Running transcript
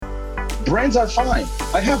Brands are fine.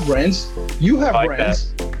 I have brands. You have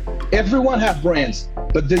brands. Everyone have brands.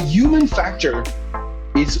 But the human factor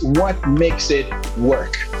is what makes it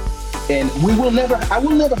work. And I will never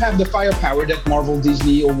have the firepower that Marvel,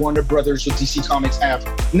 Disney, or Warner Brothers or DC Comics have.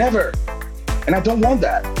 Never. And I don't want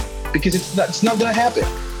that because it's not going to happen.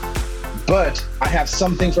 But I have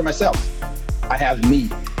something for myself. I have me.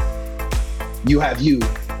 You have you.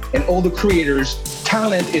 And all the creators,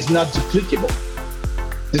 talent is not duplicable.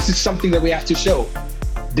 This is something that we have to show.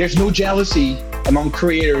 There's no jealousy among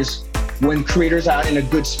creators when creators are in a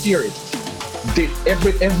good spirit.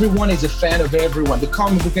 Everyone is a fan of everyone. The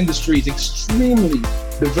comic book industry is extremely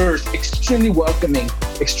diverse, extremely welcoming,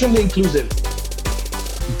 extremely inclusive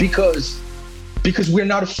because we're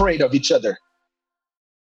not afraid of each other.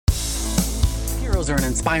 Heroes are an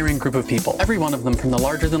inspiring group of people. Every one of them, from the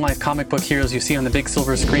larger-than-life comic book heroes you see on the big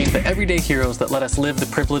silver screen, to everyday heroes that let us live the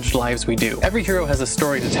privileged lives we do. Every hero has a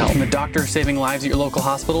story to tell. From the doctor saving lives at your local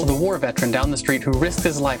hospital, to the war veteran down the street who risked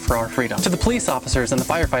his life for our freedom, to the police officers and the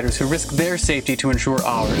firefighters who risk their safety to ensure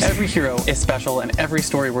ours. Every hero is special and every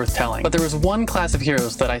story worth telling. But there is one class of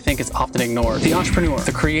heroes that I think is often ignored. The entrepreneur,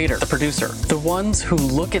 the creator, the producer. The ones who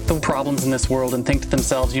look at the problems in this world and think to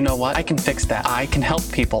themselves, you know what? I can fix that. I can help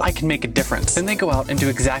people. I can make a difference. Then they go out and do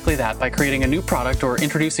exactly that by creating a new product or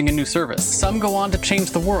introducing a new service. Some go on to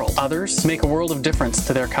change the world. Others make a world of difference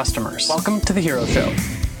to their customers. Welcome to The Hero Show.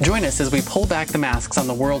 Join us as we pull back the masks on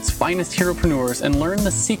the world's finest heropreneurs and learn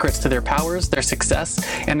the secrets to their powers, their success,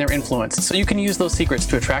 and their influence, so you can use those secrets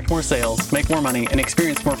to attract more sales, make more money, and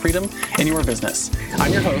experience more freedom in your business.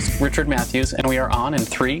 I'm your host, Richard Matthews, and we are on in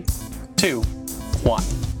 3, 2, 1.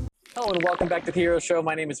 Hello and welcome back to The Hero Show.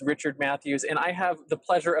 My name is Richard Matthews, and I have the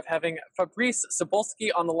pleasure of having Fabrice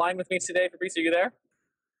Sapolsky on the line with me today. Fabrice, are you there?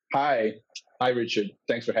 Hi, Richard.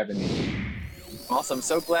 Thanks for having me. Awesome.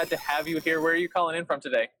 So glad to have you here. Where are you calling in from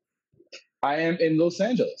today? I am in Los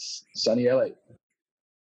Angeles, sunny LA.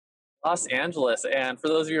 Los Angeles. And for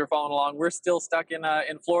those of you who are following along, we're still stuck in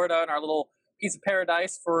Florida in our little piece of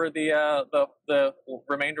paradise for the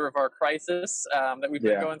remainder of our crisis that we've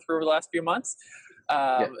been going through over the last few months.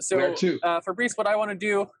 Fabrice, what I want to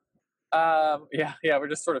do, we're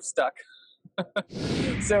just sort of stuck.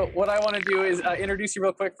 So what I want to do is introduce you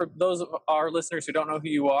real quick for those of our listeners who don't know who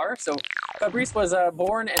you are. So Fabrice was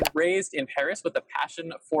born and raised in Paris with a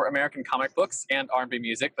passion for American comic books and R&B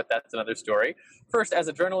music, but that's another story. First as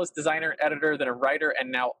a journalist, designer, editor, then a writer, and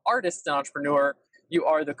now artist and entrepreneur. You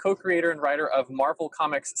are the co-creator and writer of Marvel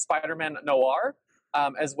Comics' Spider-Man Noir,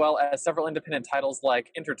 as well as several independent titles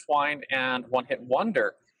like Intertwined and One Hit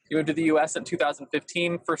Wonder. You moved to the U.S. in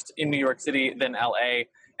 2015, first in New York City, then L.A.,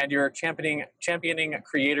 and you're championing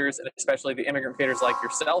creators, and especially the immigrant creators like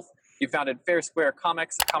yourself. You founded Fair Square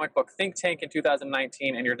Comics, a comic book think tank, in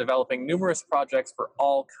 2019, and you're developing numerous projects for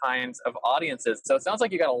all kinds of audiences. So it sounds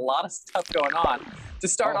like you got a lot of stuff going on. To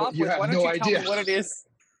start off with, why don't you tell me what it is?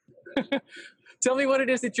 Tell me what it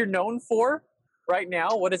is that you're known for right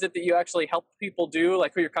now. What is it that you actually help people do,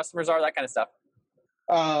 like who your customers are, that kind of stuff?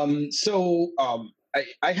 I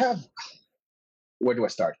have, where do I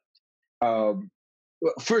start?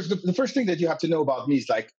 First, the first thing that you have to know about me is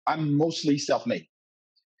like, I'm mostly self-made.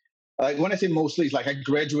 Like when I say mostly, it's like I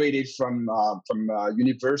graduated from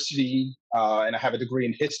university and I have a degree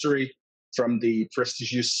in history from the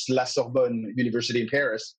prestigious La Sorbonne University in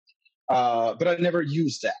Paris. But I never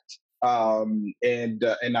used that. And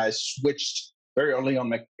I switched very early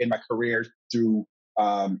on in my career to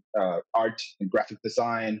art and graphic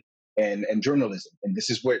design and journalism. And this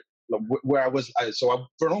is where I was.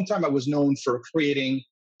 For a long time, I was known for creating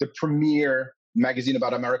the premier magazine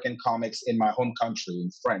about American comics in my home country in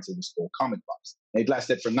France. It was called Comic Box. And it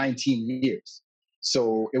lasted for 19 years.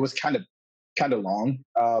 So it was kind of long.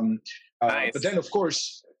 Nice. But then, of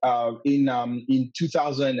course, in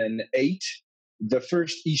 2008, the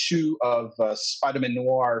first issue of Spider-Man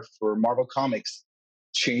Noir for Marvel Comics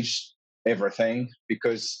changed everything,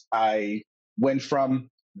 because I went from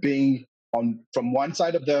being from one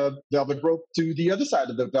side of the velvet rope to the other side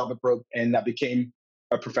of the velvet rope, and I became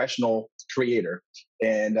a professional creator.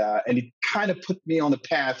 And it kind of put me on a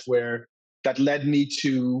path where that led me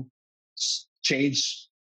to change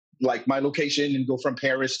like my location and go from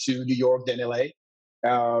Paris to New York, then LA,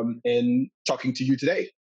 and talking to you today.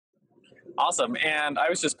 Awesome. And I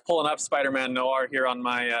was just pulling up Spider-Man Noir here on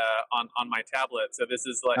my on my tablet. So this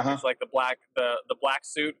is like it's like the black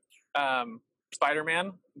suit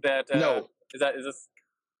Spider-Man that no. Is this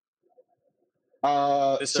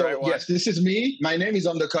this the right one? Yes, this is me. My name is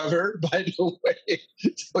on the cover, by the way,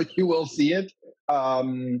 so you will see it.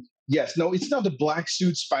 Yes, no, it's not the black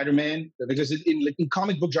suit Spider-Man, because in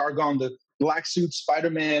comic book jargon, the black suit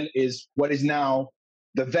Spider-Man is what is now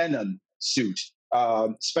the Venom suit.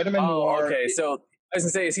 Spider-Man Oh, Noir. okay. So I was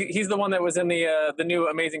gonna say, he's the one that was in the new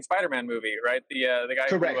Amazing Spider-Man movie, right? The guy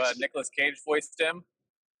who Correct. Nicolas Cage voiced him.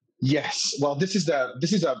 Yes. Well, this is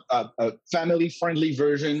a family friendly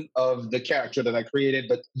version of the character that I created,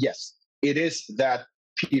 but yes, it is that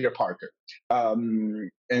Peter Parker.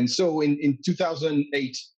 And so in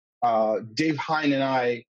 2008, Dave Hine and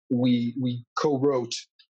I we co-wrote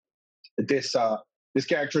this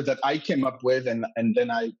character that I came up with, and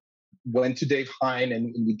then I went to Dave Hine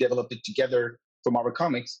and we developed it together from our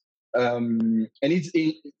comics. And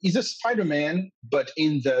he's a Spider-Man, but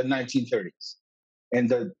in the 1930s,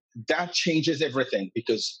 and that changes everything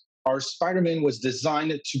because our Spider-Man was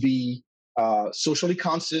designed to be socially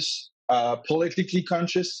conscious, politically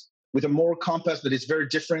conscious, with a moral compass that is very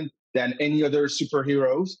different than any other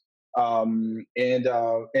superheroes. And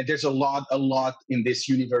there's a lot in this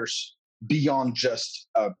universe beyond just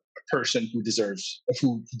a person who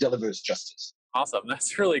delivers justice. Awesome.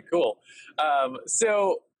 That's really cool.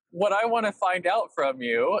 So what I want to find out from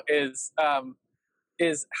you is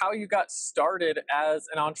how you got started as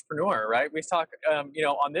an entrepreneur, right? We talk,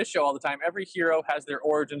 on this show all the time. Every hero has their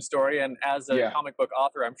origin story, and as a comic book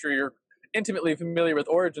author, I'm sure you're intimately familiar with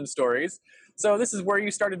origin stories. So this is where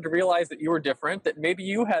you started to realize that you were different, that maybe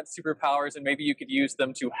you had superpowers and maybe you could use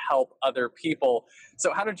them to help other people.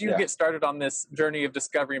 So how did you get started on this journey of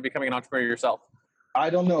discovery and becoming an entrepreneur yourself? I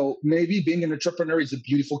don't know. Maybe being an entrepreneur is a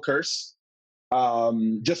beautiful curse.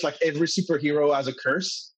 Just like every superhero has a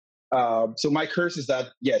curse. So my curse is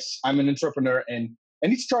that, yes, I'm an entrepreneur, and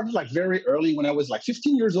it started like very early. When I was like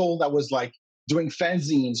 15 years old, I was like doing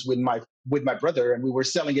fanzines with my brother, and we were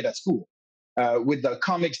selling it at school with the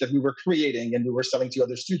comics that we were creating, and we were selling to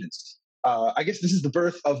other students. I guess this is the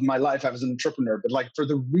birth of my life as an entrepreneur, but like for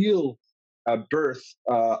the real birth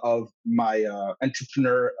of my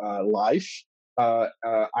entrepreneur life, I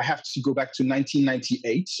have to go back to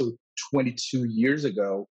 1998, so 22 years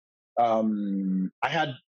ago.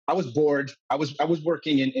 I was bored. I was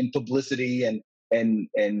working in publicity, and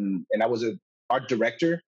I was a art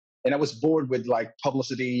director, and I was bored with like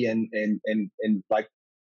publicity and like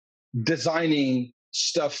designing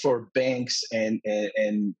stuff for banks and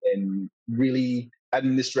really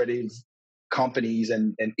administrative companies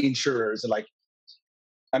and insurers. And like,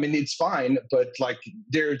 I mean, it's fine, but like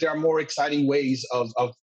there are more exciting ways of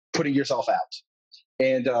putting yourself out.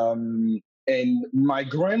 And my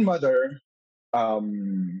grandmother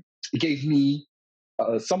gave me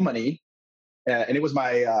some money, and it was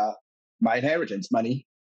my inheritance money.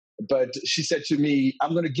 But she said to me,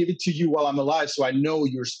 "I'm going to give it to you while I'm alive, so I know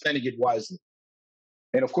you're spending it wisely."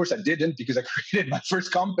 And of course, I didn't, because I created my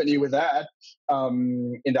first company with that,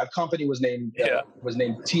 and that company was named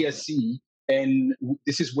TSC. And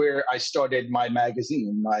this is where I started my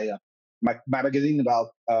magazine, my magazine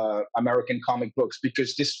about American comic books,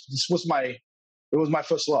 because this was my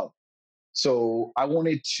first love. So I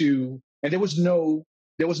wanted to, and there was no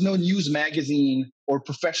news magazine or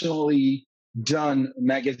professionally done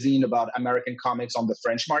magazine about American comics on the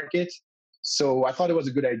French market. So I thought it was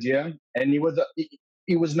a good idea, and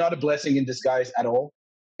it was not a blessing in disguise at all.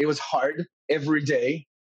 It was hard every day,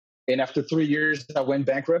 and after 3 years, I went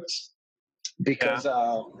bankrupt because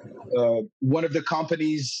one of the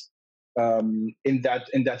companies in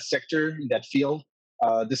that sector, in that field,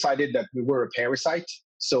 decided that we were a parasite.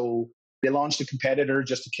 So they launched a competitor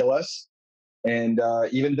just to kill us. And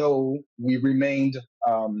even though we remained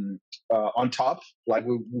on top, like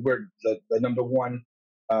we were the number one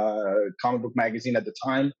comic book magazine at the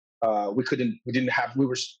time, we couldn't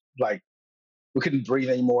breathe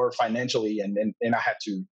anymore financially, and I had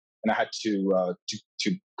to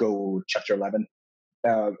go Chapter 11,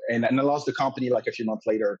 and I lost the company like a few months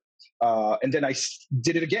later, and then I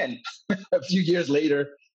did it again a few years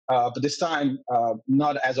later, but this time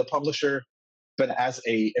not as a publisher, but as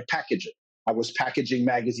a packager. I was packaging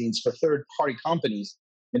magazines for third-party companies,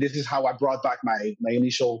 and this is how I brought back my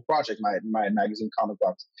initial project, my magazine, Comic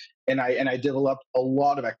Box, and I developed a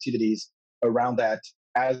lot of activities around that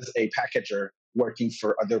as a packager, working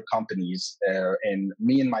for other companies. And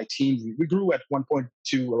me and my team, we grew at one point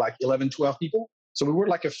to like 11, 12 people. So we were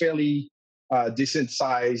like a fairly decent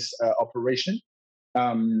size operation.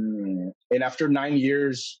 And after 9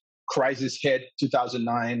 years, crisis hit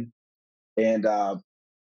 2009, and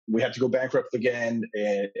we had to go bankrupt again.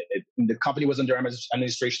 And the company was under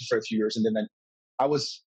administration for a few years, and then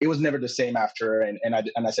it was never the same after. And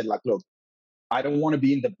I said, like, look, I don't want to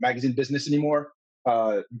be in the magazine business anymore.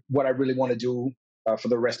 What I really want to do for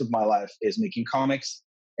the rest of my life is making comics,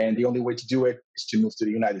 and the only way to do it is to move to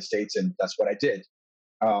the United States, and that's what I did.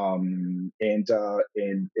 And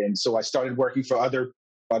so I started working for other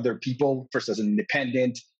people, first as an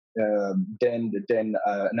independent, then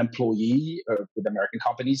an employee with American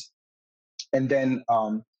companies. And then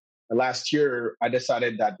last year, I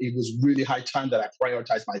decided that it was really high time that I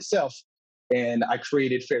prioritized myself. And I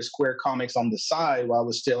created Fair Square Comics on the side while I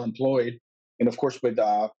was still employed. And of course, with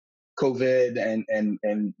COVID and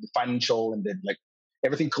the financial and like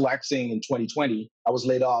everything collapsing in 2020, I was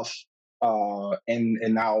laid off. And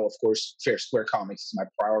now, of course, Fair Square Comics is my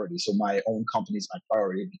priority. So my own company is my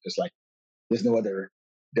priority because like there's no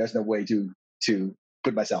way to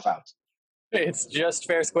put myself out. It's just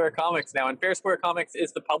Fair Square Comics now, and Fair Square Comics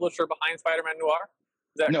is the publisher behind Spider-Man Noir.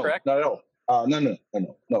 Is that correct? No, not at all.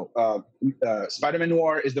 No. Spider-Man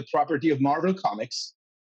Noir is the property of Marvel Comics,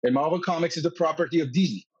 and Marvel Comics is the property of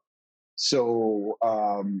Disney. So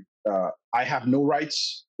I have no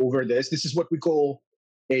rights over this. This is what we call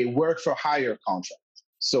a work for hire contract.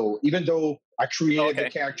 So even though I created the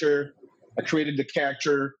character,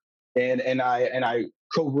 and I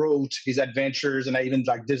co-wrote his adventures, and I even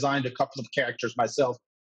like designed a couple of characters myself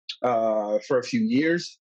for a few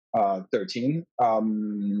years, 13.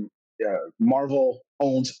 Marvel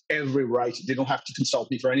owns every right. They don't have to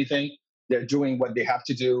consult me for anything. They're doing what they have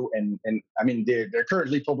to do, and I mean they're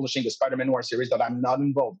currently publishing a Spider-Man Noir series that I'm not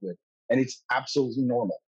involved with, and it's absolutely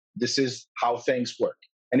normal. This is how things work,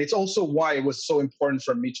 and it's also why it was so important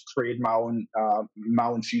for me to create my own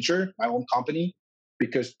future, my own company,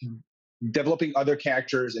 because developing other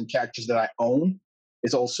characters and characters that I own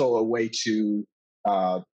is also a way to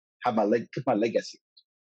put my legacy.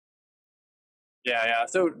 Yeah.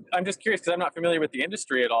 So I'm just curious because I'm not familiar with the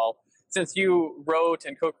industry at all. Since you wrote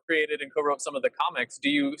and co-created and co-wrote some of the comics, do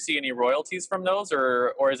you see any royalties from those,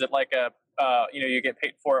 or is it like a you get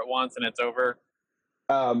paid for it once and it's over?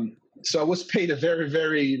 So I was paid a very,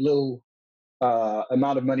 very little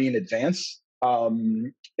amount of money in advance,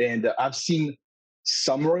 and I've seen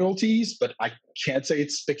some royalties, but I can't say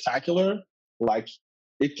it's spectacular. Like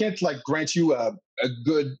it can't like grant you a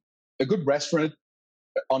good restaurant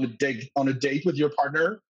on a date with your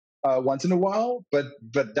partner once in a while, but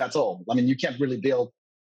that's all. I mean, you can't really build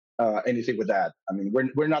anything with that. I mean,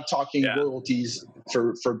 we're not talking royalties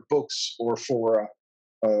for books or for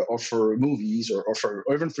movies or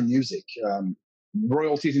even for music.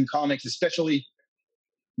 Royalties in comics, especially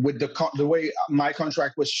with the way my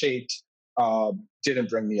contract was shaped, didn't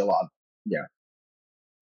bring me a lot. Yeah.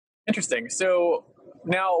 Interesting. So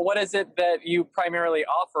now, what is it that you primarily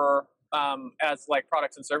offer as like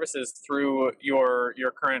products and services through your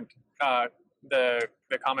current the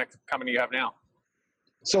comic company you have now?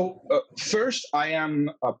 So first, I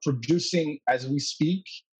am producing as we speak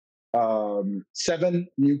 7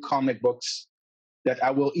 new comic books that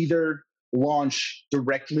I will either launch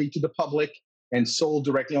directly to the public and sold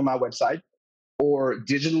directly on my website, or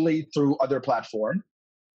digitally through other platform,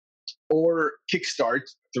 or kickstart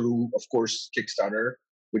through, of course, Kickstarter,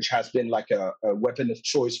 which has been like a weapon of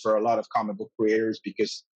choice for a lot of comic book creators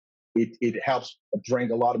because it helps bring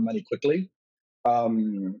a lot of money quickly.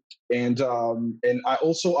 And I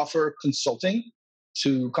also offer consulting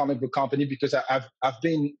to comic book company because I've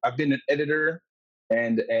been an editor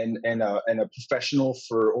and a professional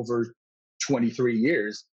for over 23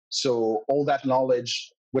 years. So all that knowledge,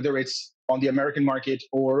 whether it's on the American market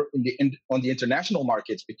or on the international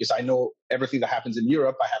markets, because I know everything that happens in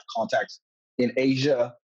Europe, I have contacts in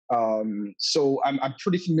Asia. So I'm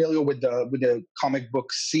pretty familiar with the comic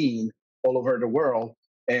book scene all over the world,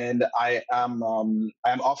 and I am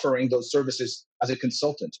offering those services as a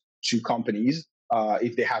consultant to companies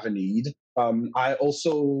if they have a need. I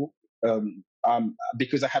also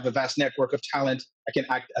because I have a vast network of talent, I can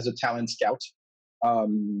act as a talent scout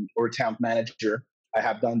or a talent manager. I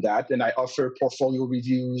have done that, and I offer portfolio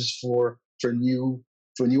reviews for new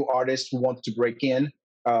artists who want to break in.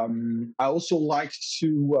 I also like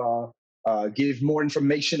to give more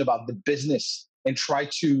information about the business and try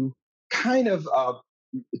to kind of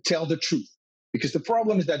tell the truth, because the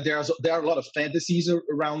problem is that there are a lot of fantasies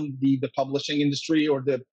around the publishing industry or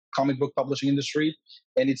the comic book publishing industry,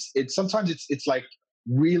 and it's sometimes it's like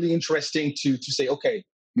really interesting to say, okay,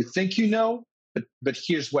 you think you know, but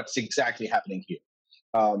here's what's exactly happening here.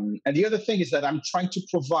 And the other thing is that I'm trying to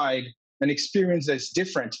provide an experience that's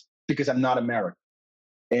different because I'm not American,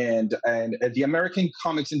 and the American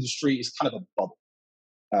comics industry is kind of a bubble.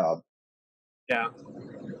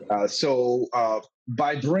 So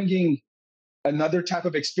by bringing another type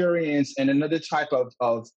of experience and another type of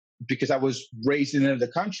because I was raised in another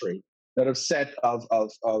country, another set of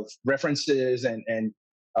references and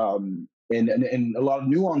a lot of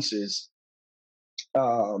nuances.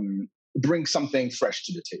 bring something fresh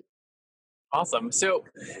to the table. Awesome. So,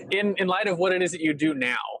 in light of what it is that you do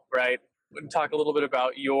now, right? We can talk a little bit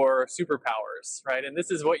about your superpowers, right? And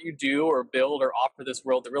this is what you do or build or offer this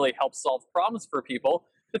world that really helps solve problems for people.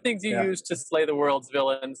 The things you Yeah. use to slay the world's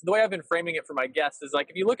villains. The way I've been framing it for my guests is like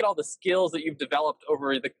if you look at all the skills that you've developed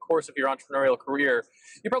over the course of your entrepreneurial career,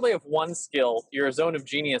 you probably have one skill, your zone of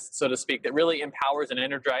genius, so to speak, that really empowers and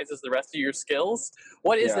energizes the rest of your skills.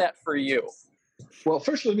 What is that for you? Well,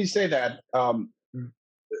 first, let me say that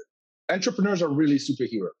entrepreneurs are really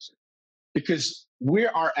superheroes because we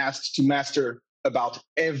are asked to master about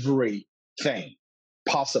everything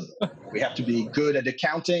possible. We have to be good at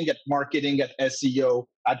accounting, at marketing, at SEO,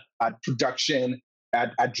 at production,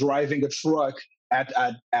 at driving a truck, at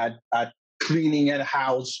cleaning a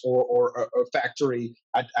house or a factory,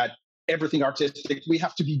 at everything artistic. We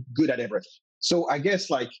have to be good at everything. So I guess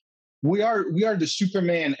like we are the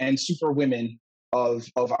Superman and Superwomen of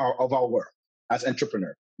our world as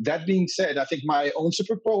entrepreneurs. That being said, I think my own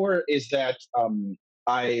superpower is that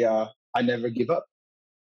I never give up.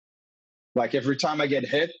 Like every time I get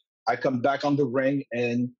hit, I come back on the ring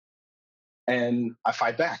and I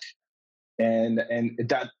fight back. And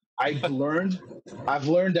that I've learned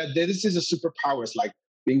that this is a superpower. It's like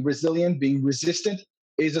being resilient, being resistant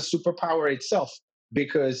is a superpower itself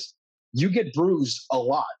because you get bruised a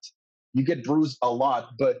lot. You get bruised a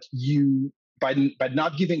lot, but you by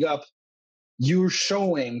not giving up, you're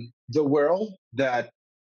showing the world that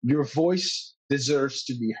your voice deserves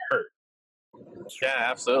to be heard. Yeah,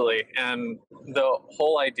 absolutely. And the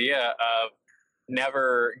whole idea of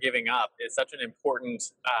never giving up is such an important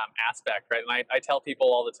aspect, right? And I tell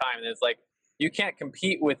people all the time, and it's like, you can't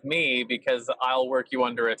compete with me because I'll work you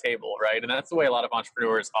under a table, right? And that's the way a lot of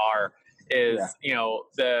entrepreneurs are, is,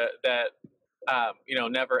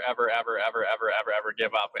 never, ever, ever, ever, ever, ever, ever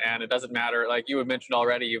give up. And it doesn't matter. Like you had mentioned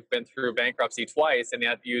already, you've been through bankruptcy twice, and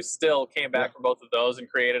yet you still came back from both of those and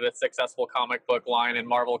created a successful comic book line in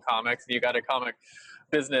Marvel Comics. And you got a comic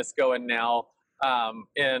business going now. Not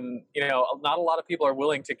a lot of people are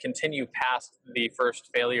willing to continue past the first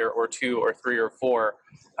failure or two or three or four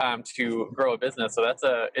to grow a business. So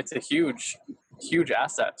it's a huge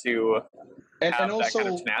asset to have that kind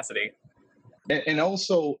of tenacity. And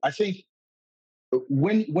also, I think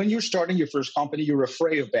when you're starting your first company, you're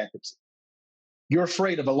afraid of bankruptcy. You're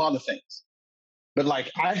afraid of a lot of things. But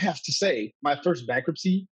like I have to say, my first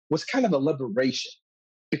bankruptcy was kind of a liberation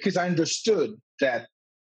because I understood that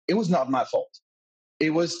it was not my fault. It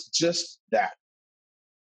was just that.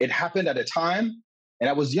 It happened at a time, and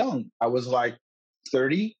I was young. I was like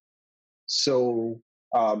 30. So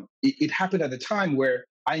it happened at a time where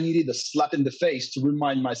I needed a slap in the face to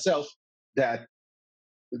remind myself that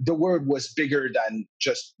the world was bigger than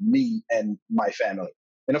just me and my family.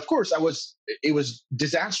 And of course, it was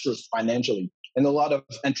disastrous financially. And a lot of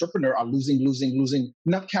entrepreneurs are losing,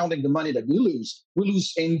 not counting the money that we lose. We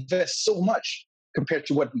invest so much compared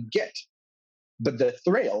to what we get. But the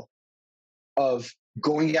thrill of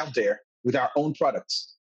going out there with our own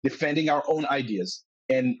products, defending our own ideas,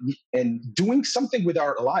 and doing something with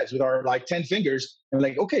our lives, with our like 10 fingers, and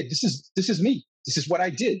like, okay, this is me. This is what I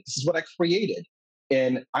did. This is what I created.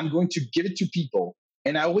 And I'm going to give it to people.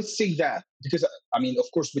 And I always say that because, I mean, of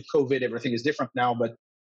course, with COVID, everything is different now, but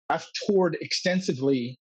I've toured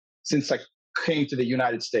extensively since I came to the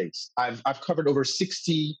United States. I've covered over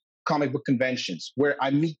 60 comic book conventions where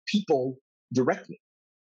I meet people directly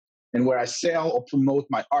and where I sell or promote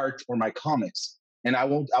my art or my comics. And I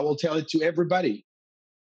will tell it to everybody.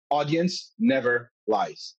 Audience never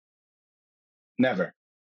lies. Never.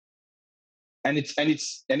 And it's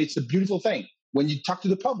a beautiful thing. When you talk to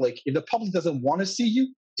the public, if the public doesn't want to see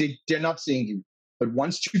you, they're not seeing you. But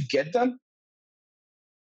once you get them,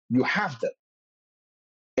 you have them.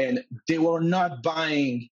 And they are not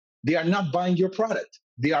buying your product.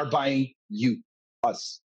 They are buying you,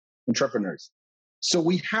 us, entrepreneurs. So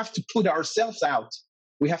we have to put ourselves out.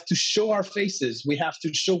 We have to show our faces. We have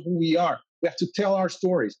to show who we are. We have to tell our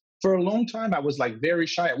stories. For a long time, I was like very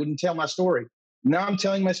shy. I wouldn't tell my story. Now I'm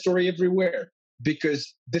telling my story everywhere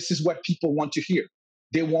because this is what people want to hear.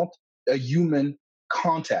 They want a human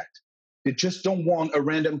contact. They just don't want a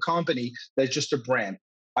random company that's just a brand.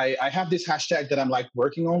 I have this hashtag that I'm like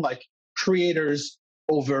working on, like creators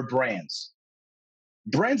over brands.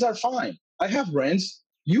 Brands are fine. I have brands.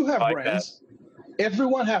 You have brands.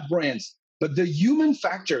 Everyone have brands. But the human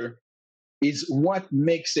factor is what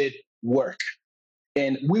makes it work.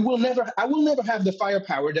 And I will never have the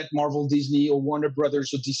firepower that Marvel, Disney, or Warner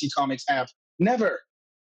Brothers or DC Comics have. Never.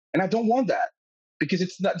 And I don't want that because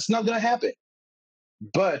it's not going to happen.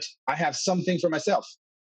 But I have something for myself.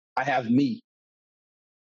 I have me.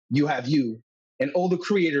 you have you, and all the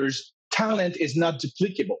creators. Talent is not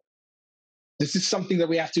duplicable. This is something that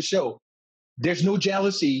we have to show. There's no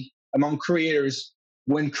jealousy among creators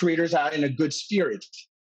when creators are in a good spirit.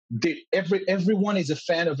 Everyone is a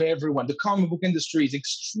fan of everyone. The comic book industry is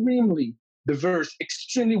extremely diverse,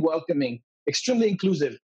 extremely welcoming, extremely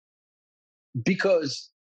inclusive because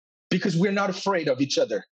we're not afraid of each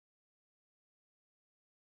other.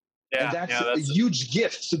 Yeah, and that's yeah, a huge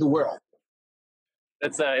gift to the world.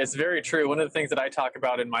 It's very true. One of the things that I talk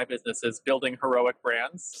about in my business is building heroic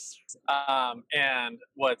brands. And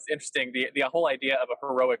what's interesting, the whole idea of a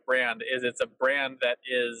heroic brand is it's a brand that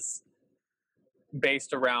is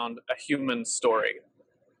based around a human story,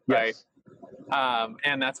 right? Yes.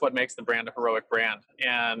 And that's what makes the brand a heroic brand.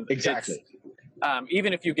 And exactly.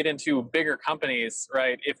 Even if you get into bigger companies,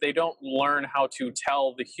 right, if they don't learn how to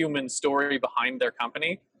tell the human story behind their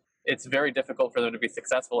company, it's very difficult for them to be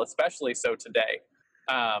successful, especially so today.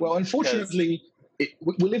 Well, unfortunately,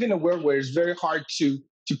 we live in a world where it's very hard to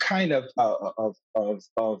kind of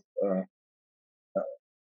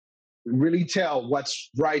really tell what's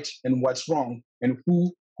right and what's wrong, and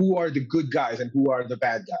who are the good guys and who are the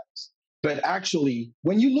bad guys. But actually,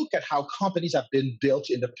 when you look at how companies have been built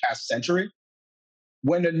in the past century,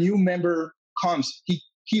 when a new member comes, he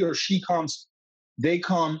or she comes, they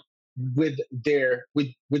come with their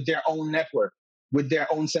own network, with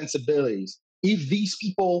their own sensibilities. If these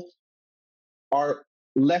people are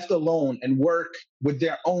left alone and work with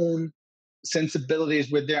their own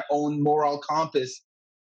sensibilities, with their own moral compass,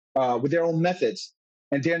 with their own methods,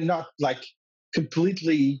 and they're not like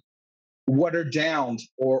completely watered down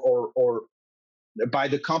or by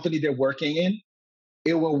the company they're working in,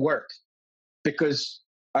 it will work. Because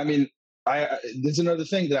I mean, there's another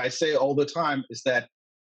thing that I say all the time is that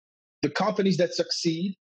the companies that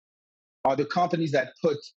succeed are the companies that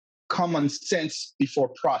put common sense before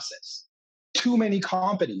process. Too many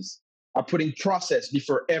companies are putting process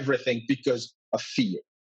before everything because of fear.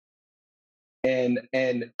 And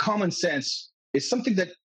common sense is something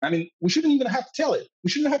that, I mean, we shouldn't even have to tell it.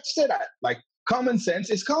 We shouldn't have to say that. Like, common sense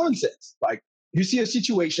is common sense. Like, you see a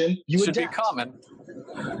situation, you should adapt. Be common.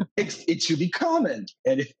 It should be common,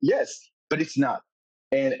 and yes, but it's not.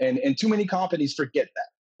 And too many companies forget that.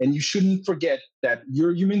 And you shouldn't forget that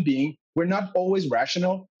you're a human being. We're not always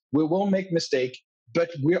rational. We will make mistakes, but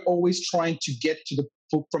we're always trying to get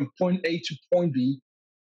from point A to point B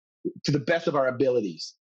to the best of our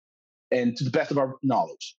abilities and to the best of our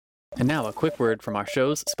knowledge. And now a quick word from our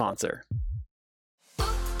show's sponsor.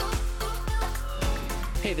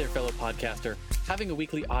 Hey there, fellow podcaster. Having a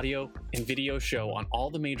weekly audio and video show on all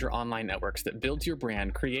the major online networks that builds your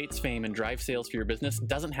brand, creates fame, and drives sales for your business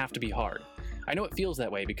doesn't have to be hard. I know it feels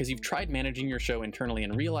that way because you've tried managing your show internally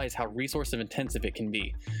and realize how resource intensive it can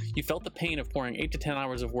be. You felt the pain of pouring 8 to 10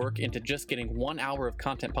 hours of work into just getting 1 hour of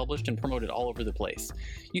content published and promoted all over the place.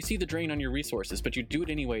 You see the drain on your resources, but you do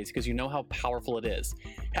it anyways because you know how powerful it is.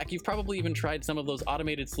 Heck, you've probably even tried some of those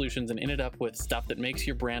automated solutions and ended up with stuff that makes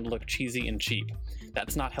your brand look cheesy and cheap.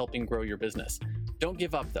 That's not helping grow your business. Don't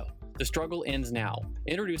give up though. The struggle ends now.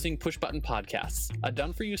 Introducing Push Button Podcasts, a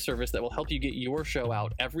done-for-you service that will help you get your show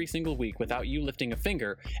out every single week without you lifting a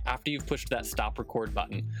finger after you've pushed that stop record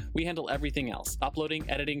button. We handle everything else: uploading,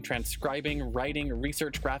 editing, transcribing, writing,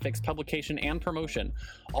 research, graphics, publication, and promotion,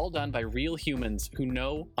 all done by real humans who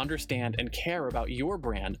know, understand, and care about your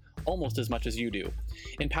brand almost as much as you do.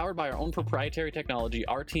 Empowered by our own proprietary technology,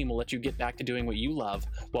 our team will let you get back to doing what you love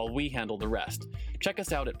while we handle the rest. Check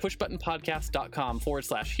us out at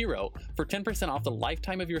pushbuttonpodcast.com/hero for 10% off the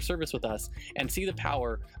lifetime of your service with us, and see the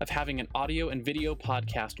power of having an audio and video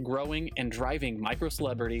podcast growing and driving micro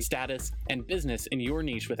celebrity status and business in your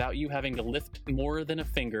niche without you having to lift more than a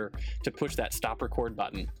finger to push that stop record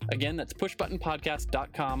button. Again, that's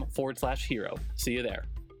pushbuttonpodcast.com/hero. See you there.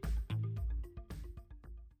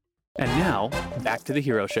 And now, back to the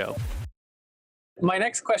Hero Show. My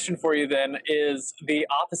next question for you then is the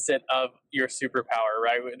opposite of your superpower,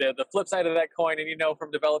 right? The flip side of that coin, and you know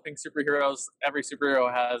from developing superheroes, every superhero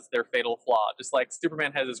has their fatal flaw, just like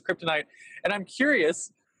Superman has his kryptonite. And I'm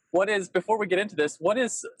curious, before we get into this, what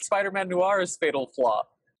is Spider-Man Noir's fatal flaw?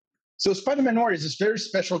 So Spider-Man Noir is this very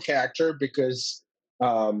special character because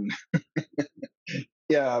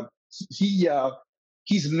yeah,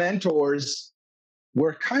 his mentors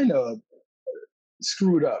were kind of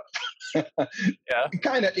screwed up. Yeah,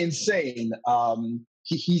 kind of insane.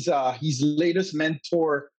 His latest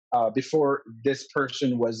mentor before this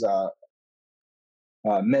person was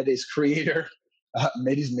met his creator,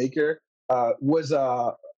 met his maker, was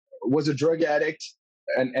a drug addict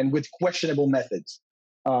and with questionable methods.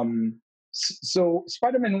 So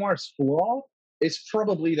Spider-Man Noir's flaw is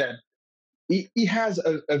probably that he has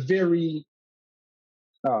a very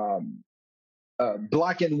um,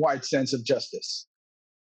 black and white sense of justice.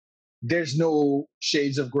 There's no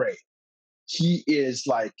shades of gray. He is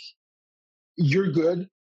like, you're good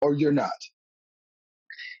or you're not,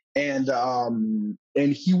 and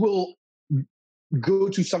he will go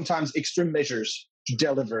to sometimes extreme measures to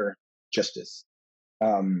deliver justice.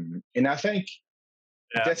 And I think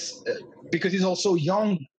Yeah. that's because he's also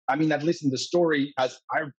young. I mean, at least in the story as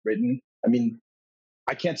I've written. I mean,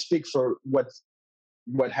 I can't speak for what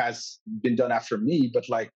has been done after me, but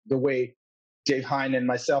like the way Dave Hine and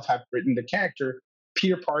myself have written the character,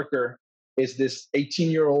 Peter Parker is this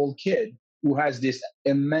 18-year-old kid who has this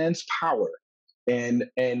immense power and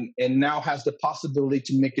now has the possibility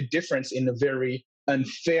to make a difference in a very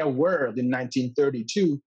unfair world in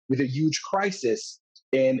 1932 with a huge crisis.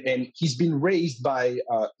 And he's been raised by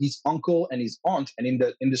his uncle and his aunt, and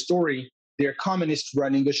in the story, they're communists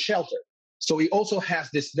running a shelter. So he also has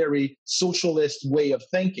this very socialist way of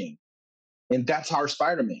thinking, and that's our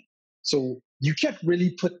Spider-Man. So you can't really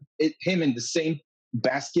put him in the same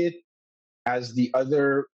basket as the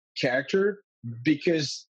other character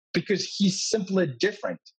because he's simply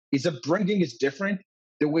different. His upbringing is different.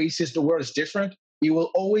 The way he sees the world is different. He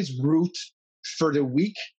will always root for the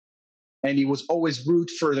weak, and he was always root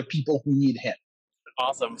for the people who need him.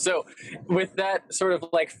 Awesome. So, with that sort of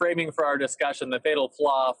like framing for our discussion, the fatal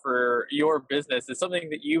flaw for your business is something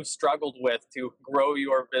that you've struggled with to grow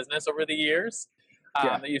your business over the years.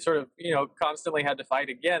 That you sort of, constantly had to fight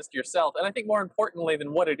against yourself. And I think more importantly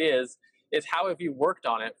than what it is how have you worked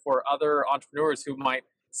on it for other entrepreneurs who might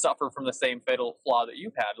suffer from the same fatal flaw that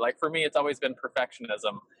you've had? Like for me, it's always been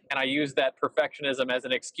perfectionism. And I use that perfectionism as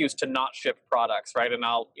an excuse to not ship products, right? And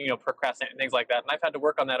I'll, procrastinate and things like that. And I've had to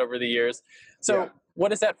work on that over the years. So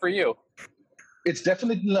what is that for you? It's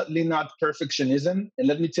definitely not perfectionism. And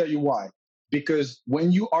let me tell you why. Because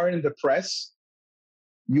when you are in the press,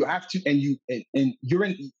 you have to, and you're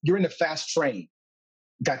in a fast train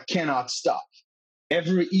that cannot stop.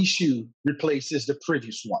 Every issue replaces the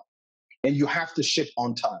previous one, and you have to ship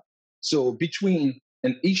on time. So between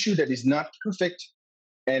an issue that is not perfect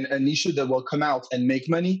and an issue that will come out and make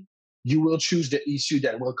money, you will choose the issue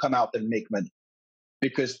that will come out and make money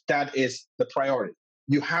because that is the priority.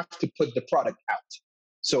 You have to put the product out.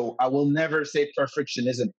 So I will never say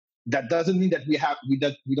perfectionism. That doesn't mean that we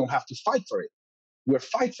don't have to fight for it. We'll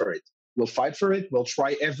fight for it. We'll fight for it. We'll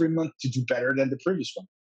try every month to do better than the previous one.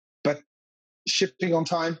 But shipping on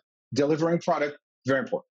time, delivering product, very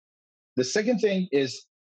important. The second thing is,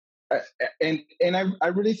 and I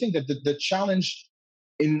really think that the challenge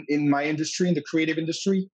in my industry, in the creative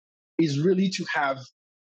industry, is really to have,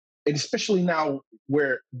 and especially now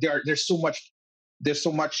where there's so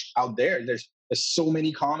much out there. There's so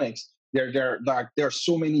many comics. There are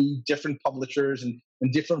so many different publishers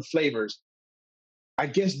and different flavors. I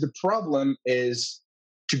guess the problem is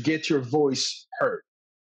to get your voice heard.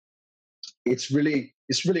 It's really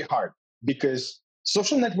hard because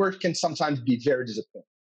social network can sometimes be very disappointing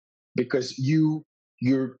because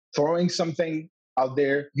you're throwing something out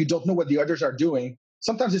there, you don't know what the others are doing.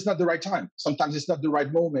 Sometimes it's not the right time. Sometimes it's not the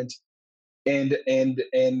right moment, and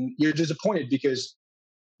you're disappointed because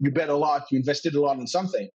you bet a lot, you invested a lot in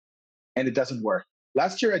something, and it doesn't work.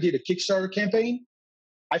 Last year I did a Kickstarter campaign.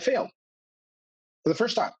 I failed for the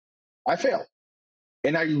first time. I failed,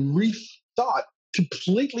 and I rethought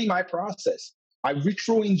completely my process. I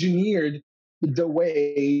retro-engineered the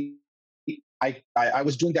way I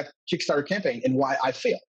was doing that Kickstarter campaign and why I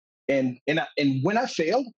failed. And when I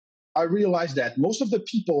failed, I realized that most of the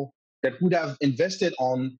people that would have invested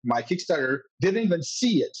on my Kickstarter didn't even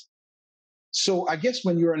see it. So I guess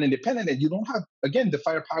when you're an independent and you don't have, again, the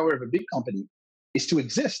firepower of a big company is to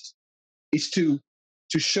exist, is to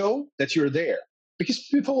show that you're there. Because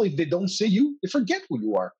people, if they don't see you, they forget who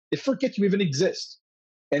you are. They forget you even exist.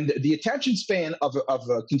 And the attention span of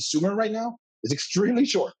a consumer right now is extremely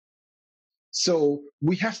short. So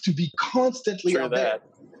we have to be constantly out there.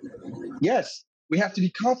 Yes, we have to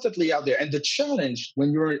be constantly out there. And the challenge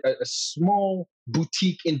when you're a small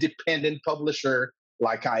boutique independent publisher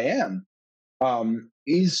like I am,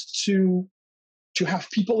 is to have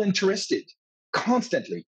people interested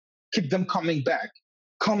constantly, keep them coming back,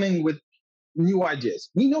 coming with new ideas.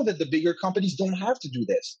 We know that the bigger companies don't have to do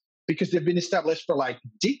this because they've been established for like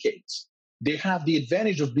decades. They have the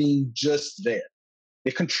advantage of being just there.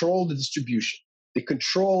 They control the distribution. They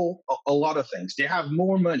control a lot of things. They have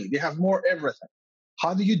more money. They have more everything.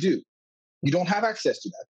 How do? You don't have access to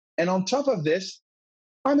that. And on top of this,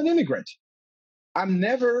 I'm an immigrant. I'm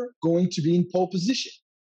never going to be in pole position.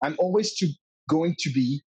 I'm always going to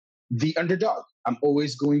be the underdog. I'm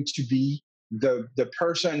always going to be the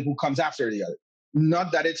person who comes after the other.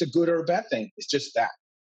 Not that it's a good or a bad thing. It's just that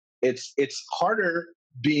it's harder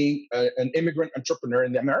being an immigrant entrepreneur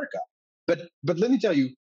in America. But let me tell you,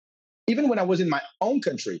 even when I was in my own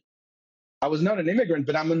country, I was not an immigrant,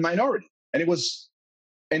 but I'm a minority, and it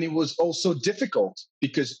was also difficult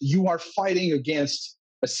because you are fighting against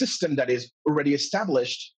a system that is already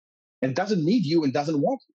established and doesn't need you and doesn't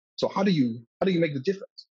want you. So how do you make the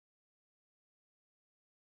difference?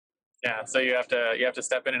 Yeah, so you have to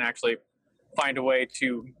step in and actually find a way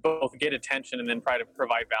to both get attention and then try to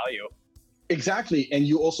provide value. Exactly, and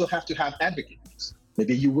you also have to have advocates.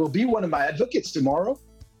 Maybe you will be one of my advocates tomorrow.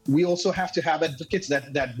 We also have to have advocates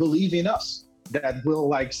that believe in us, that will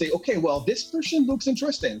like say, okay, well, this person looks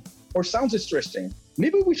interesting or sounds interesting.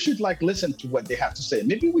 Maybe we should like listen to what they have to say.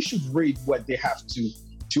 Maybe we should read what they have to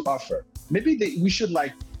offer. Maybe we should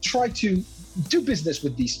like try to do business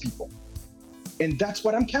with these people. And that's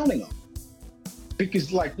what I'm counting on.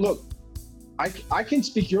 Because like, look, I can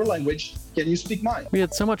speak your language. Can you speak mine? We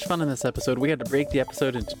had so much fun in this episode, we had to break the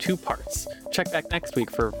episode into 2 parts. Check back next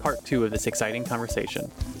week for part 2 of this exciting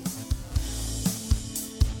conversation.